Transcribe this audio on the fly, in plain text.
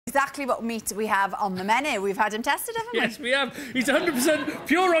exactly what meat we have on the menu. We've had him tested, haven't we? Yes, we have. He's 100%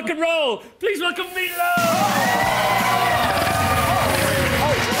 pure rock and roll. Please welcome Meatloaf!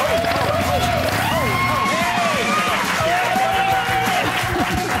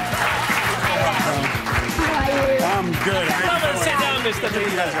 I'm good. Come and sit down, Mr.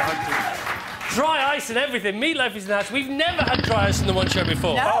 Meatloaf. Dry ice and everything. Meatloaf is in the house. We've never had dry ice in the One Show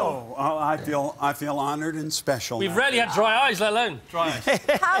before. No. Oh, I feel honoured and special. We've rarely had dry eyes, let alone dry ice.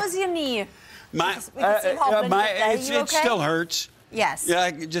 How's your knee? It still hurts. Yes.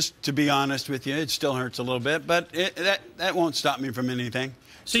 Yeah, just to be honest with you, it still hurts a little bit, but that won't stop me from anything.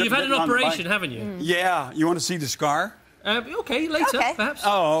 So you've had an operation, haven't you? Yeah. You want to see the scar? Okay, later, perhaps.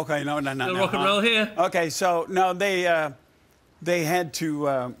 Oh, okay. No. Rock and roll here. Okay, so no, they had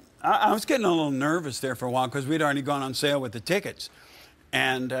to. I was getting a little nervous there for a while because we'd already gone on sale with the tickets,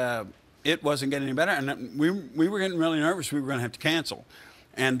 and it wasn't getting any better. And we were getting really nervous. We were going to have to cancel.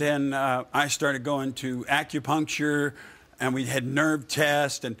 And then I started going to acupuncture, and we had nerve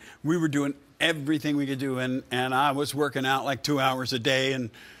tests, and we were doing everything we could do. And I was working out like 2 hours a day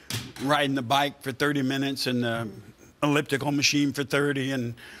and riding the bike for 30 minutes and the elliptical machine for 30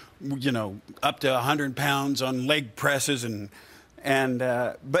 and, you know, up to 100 pounds on leg presses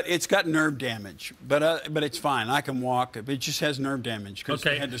but it's got nerve damage. But it's fine. I can walk. It just has nerve damage because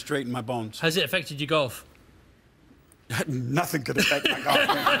I had to straighten my bones. Has it affected your golf? Nothing could affect my golf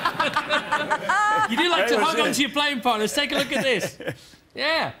game. You do like to hug onto your playing partners. Take a look at this.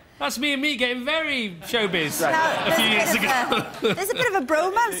 Yeah, that's me and me getting very showbiz a few years ago. There's a bit of a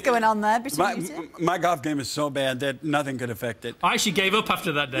bromance going on there between you two. My golf game is so bad that nothing could affect it. I actually gave up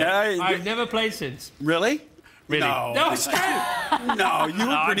after that day. Yeah, I've never played since. Really? Really? No, it's true. No, you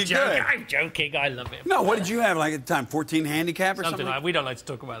were pretty good. I'm joking. I love it. No, what did you have like at the time? 14 handicap or something? We don't like to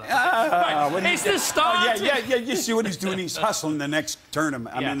talk about that. Right. It's the start. Oh, yeah. You see what he's doing? He's hustling the next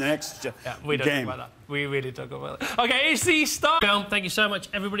tournament. I mean, the next we don't game. talk about that. We really talk about that. Okay, it's the start. Thank you so much,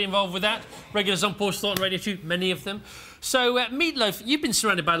 everybody involved with that. Regulars on Pause Thought and Radio 2, many of them. So, Meatloaf, you've been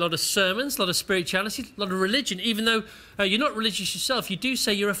surrounded by a lot of sermons, a lot of spirituality, a lot of religion. Even though you're not religious yourself, you do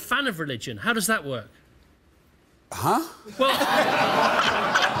say you're a fan of religion. How does that work? Huh? Well,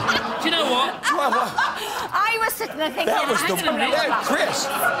 do you know what? I was sitting there thinking, that was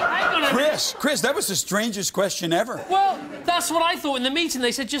Chris, that was the strangest question ever. Well, that's what I thought in the meeting.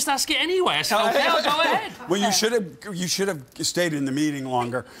 They said, just ask it anyway. I said, OK, I'll go ahead. Well, you should have stayed in the meeting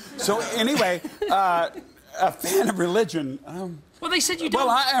longer. So, anyway, a fan of religion... Well, they said you don't.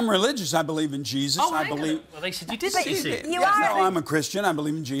 Well, I am religious. I believe in Jesus. Oh, I believe. Well, they said you did see. You are. No, I'm a Christian. I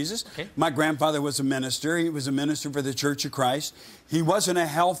believe in Jesus. Okay. My grandfather was a minister. He was a minister for the Church of Christ. He wasn't a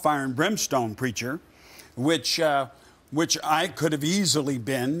hellfire and brimstone preacher, which I could have easily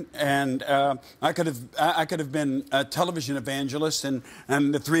been, and I could have been a television evangelist, and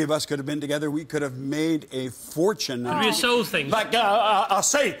the three of us could have been together. We could have made a fortune. Could be a soul thing. Like I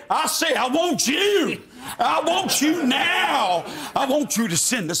say, I want you. I want you now. I want you to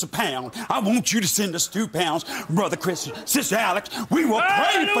send us £1. I want you to send us £2. Brother Chris, Sister Alex, we will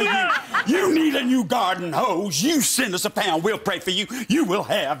pray for you. You need a new garden hose. You send us £1. We'll pray for you. You will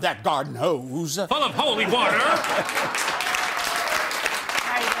have that garden hose. Full of holy water.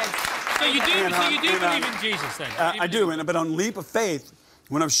 So you do believe in Jesus, then? I do, but on Leap of Faith,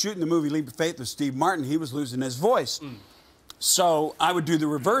 when I was shooting the movie Leap of Faith with Steve Martin, he was losing his voice. So I would do the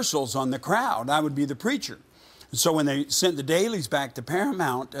reversals on the crowd. I would be the preacher. So when they sent the dailies back to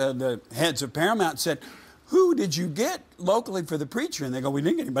Paramount, the heads of Paramount said, who did you get locally for the preacher? And they go, we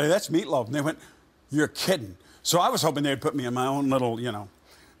didn't get anybody. That's Meatloaf. And they went, you're kidding. So I was hoping they'd put me in my own little,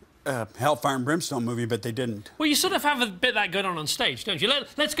 Hellfire and Brimstone movie, but they didn't. Well, you sort of have a bit of that going on stage, don't you?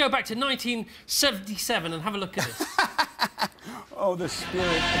 Let's go back to 1977 and have a look at this. Oh, the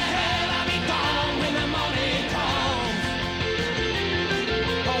spirit.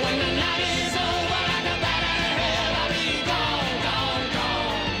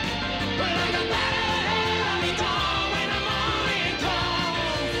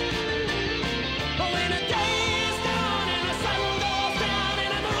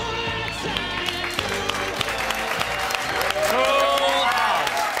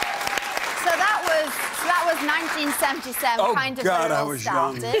 That was 1977, oh, kind of God, where it I all was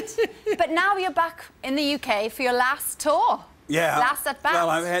started. But now you're back in the UK for your last tour. Yeah. Last at bat. Well,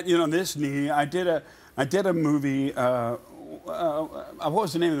 I've had, this knee. I did a movie. What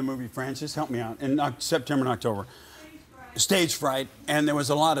was the name of the movie, Francis? Help me out. In September and October. Stage Fright. And there was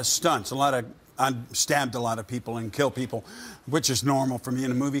a lot of stunts. I stabbed a lot of people and killed people, which is normal for me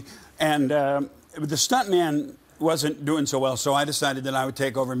in a movie. And the stuntman wasn't doing so well, so I decided that I would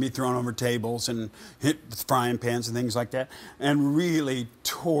take over me throwing over tables and hit frying pans and things like that, and really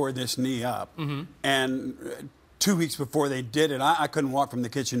tore this knee up. And 2 weeks before they did it, I couldn't walk from the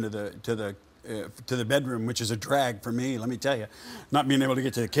kitchen to the bedroom, which is a drag for me, let me tell you, not being able to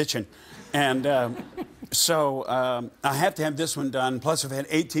get to the kitchen. And so I have to have this one done. Plus, I've had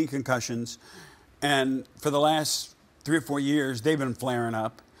 18 concussions, and for the last 3 or 4 years, they've been flaring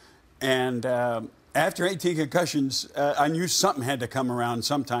up. And after 18 concussions, I knew something had to come around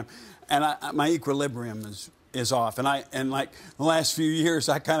sometime, and my equilibrium is off. And like the last few years,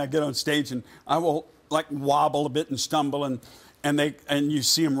 I kind of get on stage and I will like wobble a bit and stumble, and you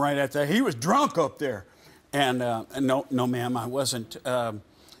see him right at that. He was drunk up there, and no, ma'am, I wasn't.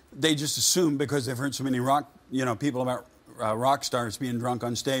 They just assume because they've heard so many people about rock stars being drunk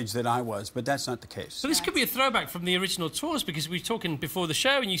on stage that I was, but that's not the case. So this could be a throwback from the original tours, because we were talking before the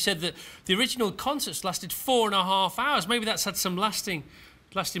show and you said that the original concerts lasted 4.5 hours. Maybe that's had some lasting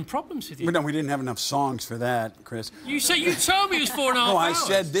problems with you. But no, we didn't have enough songs for that, Chris. You told me it was 4.5 hours. No, I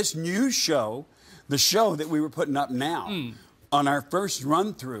said this new show, the show that we were putting up now, on our first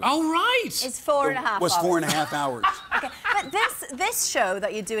run-through. Oh, right. It's 4.5 hours. Was 4.5 hours. Okay, but this show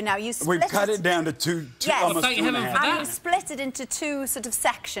that you're doing now, you split We've cut it down to two yes. almost Thank 2.5. heaven for that. And you split it into 2 sort of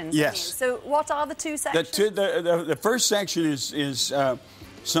sections. Yes. So what are the 2 sections? The first section is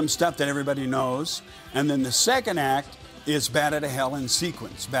some stuff that everybody knows, and then the second act is Bat Out of Hell in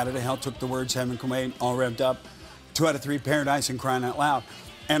sequence. Bat Out of Hell took the words Heaven Can Wait, all revved up, 2 out of 3 Paradise, and Crying Out Loud.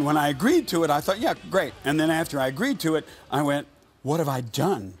 And when I agreed to it, I thought, yeah, great. And then after I agreed to it, I went, what have I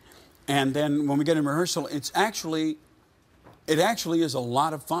done? And then when we get in rehearsal, it actually is a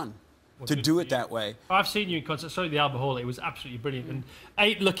lot of fun to do it that way. I've seen you in concert. Sorry, the Albert Hall. It was absolutely brilliant. And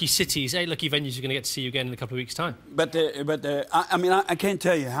 8 lucky cities, 8 lucky venues you're going to get to see you again in a couple of weeks' time. But I can't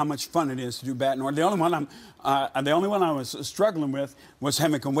tell you how much fun it is to do Bat and Order. The only one I was struggling with was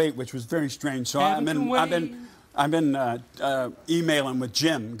Heaven Can Wait, which was very strange. So I've been emailing with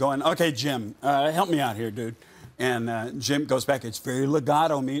Jim, going, okay, Jim, help me out here, dude. And Jim goes back, it's very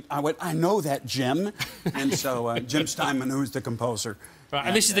legato, meat. I went, I know that, Jim. And so Jim Steinman, who's the composer. Right,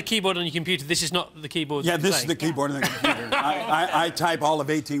 and this is the keyboard on your computer. This is not the keyboard. Yeah, this is the keyboard on the computer. I type all of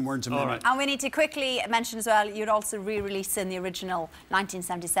 18 words a minute. Right. And we need to quickly mention as well, you're also re-releasing the original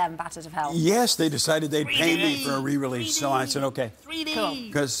 1977 Bat Out of Hell. Yes, they decided they'd pay me for a re-release, so I said, okay. 3D.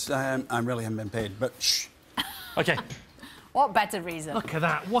 Because I really haven't been paid, but shh. Okay. What better reason? Look at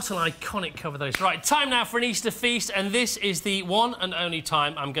that. What an iconic cover that is. Right, time now for an Easter feast, and this is the one and only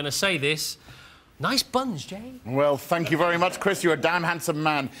time I'm going to say this. Nice buns, Jay. Well, thank you very much, Chris. You're a damn handsome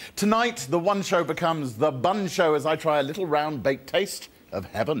man. Tonight, the one show becomes the bun show as I try a little round-baked taste of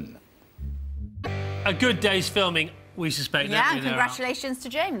heaven. A good day's filming, we suspect. Yeah, don't we, congratulations to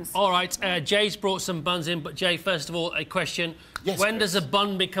James. All right, Jay's brought some buns in, but Jay, first of all, a question. Yes, when Chris. does a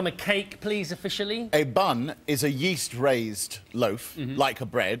bun become a cake, please, officially? A bun is a yeast-raised loaf, like a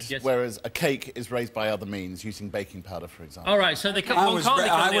bread, Yes. whereas a cake is raised by other means, using baking powder, for example. All right, so they I one was, can't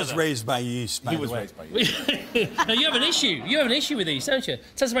become I the was other. raised by yeast, by He the was way. raised by yeast. Now, you have an issue. You have an issue with these, don't you?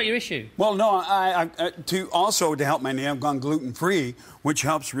 Tell us about your issue. Well, no, to help my knee, I've gone gluten-free, which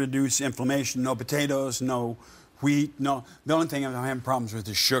helps reduce inflammation. No potatoes, no wheat, no. The only thing I'm having problems with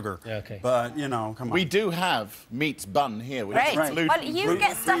is sugar. Yeah, okay. But, you know, come on. We do have meat's bun here. Which is Great. Well, you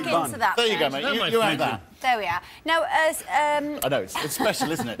get stuck bun. into that. There you go, then. mate. You have that. There we are. Now, as I know, it's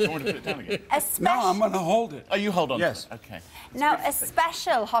special, isn't it? Do you want me to put it down again? No, I'm going to hold it. Oh, you hold on. Yes. Okay. now a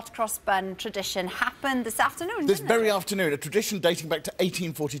special hot cross bun tradition happened this afternoon. This didn't very it? afternoon, a tradition dating back to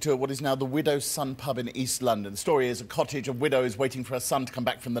 1842 at what is now the Widow's Son pub in East London. The story is a cottage, a widow is waiting for her son to come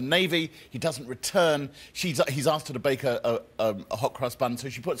back from the Navy. He doesn't return. He's asked her to bake a hot cross bun, so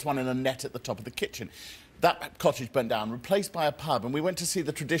she puts one in a net at the top of the kitchen. That cottage burnt down, replaced by a pub, and we went to see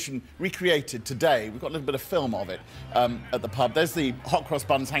the tradition recreated today. We've got a little bit of film of it at the pub. There's the hot cross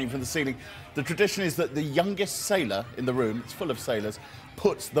buns hanging from the ceiling. The tradition is that the youngest sailor in the room, it's full of sailors,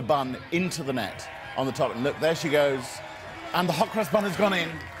 puts the bun into the net on the top. And look, there she goes. And the hot cross bun has gone in.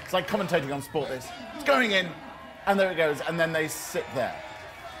 It's like commentating on sport, this. It's going in, and there it goes, and then they sit there.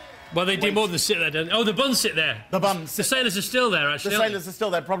 Well, they do more than sit there, don't they? Oh, the buns sit there. The buns. The sailors are still there, actually. The sailors are still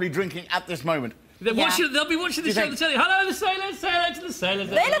there, probably drinking at this moment. They'll be watching the show on the telly. Hello, the sailors. Say hello to the sailors.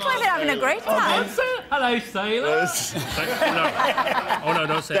 They look like they're having a great time. Hello, sailors. Oh, no,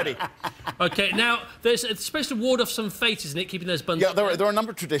 don't say Steady. that. OK, now, it's supposed to ward off some fate, isn't it, keeping those buns Yeah, up there are a number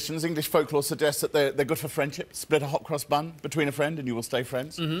of traditions. English folklore suggests that they're good for friendship. Split a hot cross bun between a friend and you will stay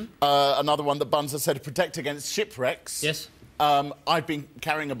friends. Another one that buns are said to protect against shipwrecks. Yes. I've been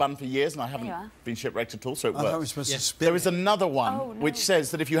carrying a bun for years and I haven't been shipwrecked at all, so it I works. thought we were supposed to spin There is another one Oh, no. which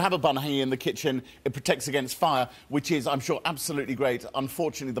says that if you have a bun hanging in the kitchen, it protects against fire, which is, I'm sure, absolutely great.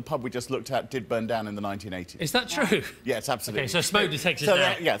 Unfortunately, the pub we just looked at did burn down in the 1980s. Is that true? Yes, absolutely. Okay, so smoke detectors So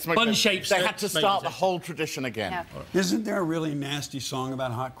now. yeah, smoke Bun detectors. shapes. They had to smoke start the detectors. whole tradition again. Yeah. Isn't there a really nasty song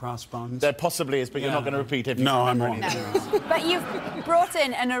about hot cross buns? There possibly is, but you're not going to repeat it. No, I'm wrong. But you've brought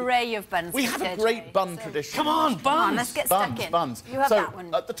in an array of buns. We have a great bun tradition. Come on, buns. Come on, let's get stuck in. Buns. You have so that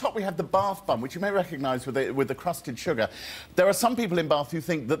one. At the top we have the Bath bun, which you may recognise with the crusted sugar. There are some people in Bath who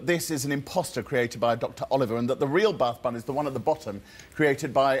think that this is an imposter created by Dr. Oliver, and that the real Bath bun is the one at the bottom,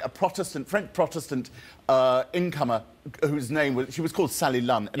 created by a French Protestant incomer whose name was, she was called Sally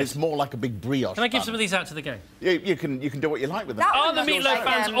Lunn, and it's more like a big brioche. Can I give bun. some of these out to the gang? You can do what you like with them. That Are one the looks Meatloaf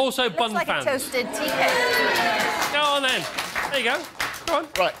fans also looks bun like fans? a toasted tea cake. Go on then. There you go. Go on.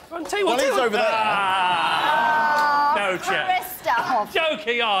 Right. Go on, tell you what. Well, he's over there. No chat. Christoph.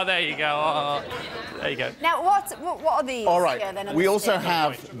 Joking. Oh, there you go. Oh, there you go. Now, what are these? All right. Here, then, on We the also stick?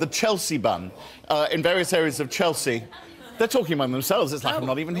 have the Chelsea bun in various areas of Chelsea. They're talking among themselves. It's like I'm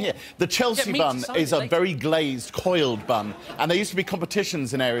not even here. The Chelsea meat bun to is a later. very glazed, coiled bun, and there used to be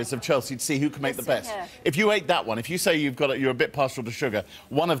competitions in areas of Chelsea to see who can make the best. Yeah. If you ate that one, if you say you're a bit partial to sugar,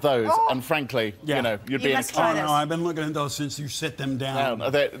 one of those, and frankly, Yeah. you know, you'd You be in a must try Oh, this. no, I've been looking at those since you sit them down.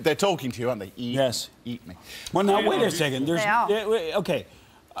 No, they're talking to you, aren't they? Eat, Yes. Eat me. Well, now, wait a second. There's, They are. okay.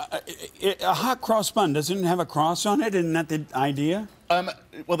 A hot cross bun, doesn't it have a cross on it? Isn't that the idea?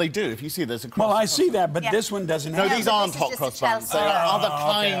 Well, they do. If you see, there's a cross. Well, I see that, but Yeah. this one doesn't No, have these but aren't this is hot just cross a buns. Chelsea. They are other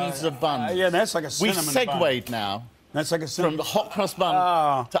Oh, okay. kinds of buns. Yeah, that's like a We've cinnamon bun. segued now That's like a from cinnamon. the hot cross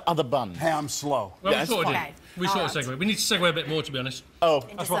bun to other buns. Hey, I'm slow. Well, Yeah, we sort of it's did. fine. We sort of Alright. segue. We need to segue a bit more, to be honest. Oh,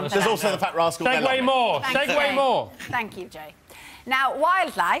 something there's also else. the Fat Rascal. They love Segue me. more. Thank you. Segue more. Thank you, Jay. Now,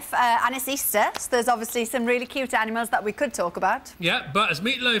 wildlife, and it's Easter, so there's obviously some really cute animals that we could talk about. Yeah, but as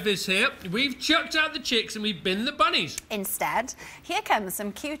Meatloaf is here, we've chucked out the chicks and we've binned the bunnies. Instead, here comes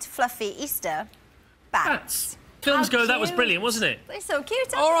some cute, fluffy Easter bats. Films How go, that was cute. brilliant, wasn't it? They're so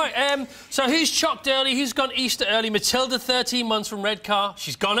cute, All aren't right, so who's chocked early? Who's gone Easter early? Matilda, 13 months from Redcar.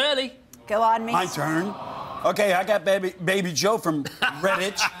 She's gone early. they? Go on, me. My turn. Okay, I got baby Joe from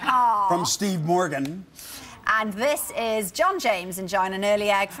Redditch, from Steve Morgan. And this is John James enjoying an early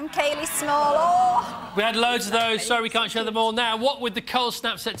egg from Kaylee Small. Oh, We had loads of those. Sorry, we can't show them all now. What with the cold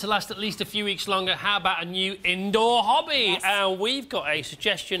snap set to last at least a few weeks longer? How about a new indoor hobby? Yes. And we've got a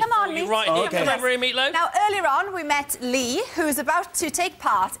suggestion Come on, for you Meat. right here. Okay. Come over here, Meatloaf. Now, earlier on, we met Lee, who is about to take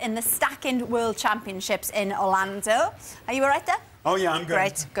part in the Stacking World Championships in Orlando. Are you all right there? Oh, yeah, I'm good.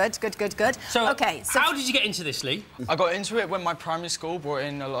 Great, good. So, okay, so how did you get into this, Lee? I got into it when my primary school brought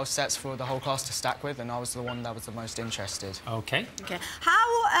in a lot of sets for the whole class to stack with, and I was the one that was the most interested. Okay. okay.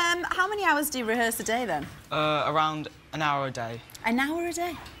 How many hours do you rehearse a day then? Around an hour a day. An hour a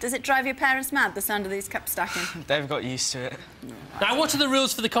day. Does it drive your parents mad, the sound of these kept stacking? They've got used to it. Now, what are the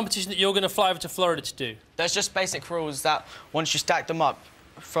rules for the competition that you're going to fly over to Florida to do? There's just basic rules that once you stack them up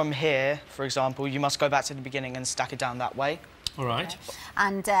from here, for example, you must go back to the beginning and stack it down that way. All right.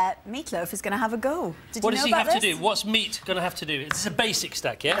 And Meatloaf is going to have a go. Did What you does know he about have to this? do? What's Meat going to have to do? It's a basic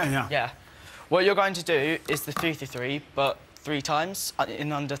stack, yeah? Yeah. Yeah. What you're going to do is the 3-3-3, but 3 times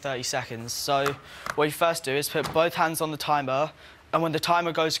in under 30 seconds. So what you first do is put both hands on the timer, and when the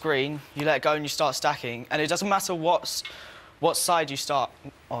timer goes green, you let go and you start stacking. And it doesn't matter what side you start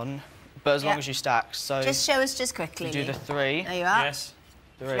on, but as long as you stack. So Just show us just quickly. you do the 3, There you are. Yes.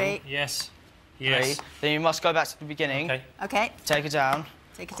 3, Yes. 3. Yes. Then you must go back to the beginning, Okay. Okay, take it down,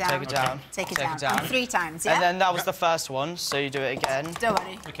 take it down. take it down, Take it take down. it down. And 3 times, yeah? and then that was the first one, so you do it again. Don't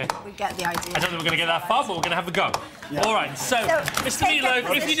worry. Okay. We get the idea. I don't think we're going to get that far, but we're going to have a go. All right, so Mr. take Meatloaf,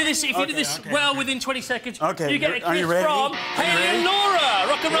 that if you do this, Okay. well within 20 seconds, Okay, you get a are you kiss ready? from Are you Haley ready? and Laura.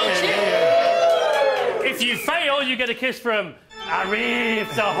 Rock and roll cheer. If you fail, you get a kiss from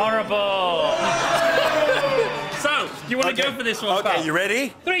Arif the Horrible. So, you want to go for this one, Okay, pal? you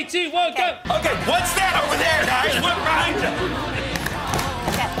ready? 3, 2, 1, go. Okay, what's that over there, guys? Look behind you.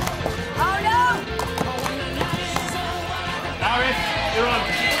 Okay. Oh, no! Arif, you're on.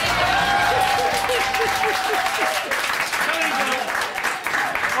 There you go.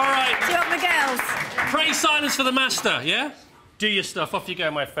 All right. Do you want the girls? Pray silence for the master, yeah? Do your stuff. Off you go,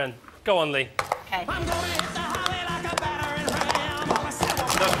 my friend. Go on, Lee. Okay.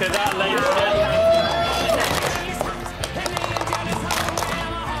 Look at that, ladies and gentlemen.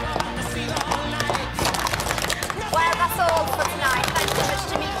 Well, that's all for tonight. Thanks so much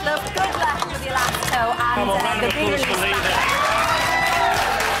to Meatloaf. Good luck with your last toe. And Come on, round the of applause for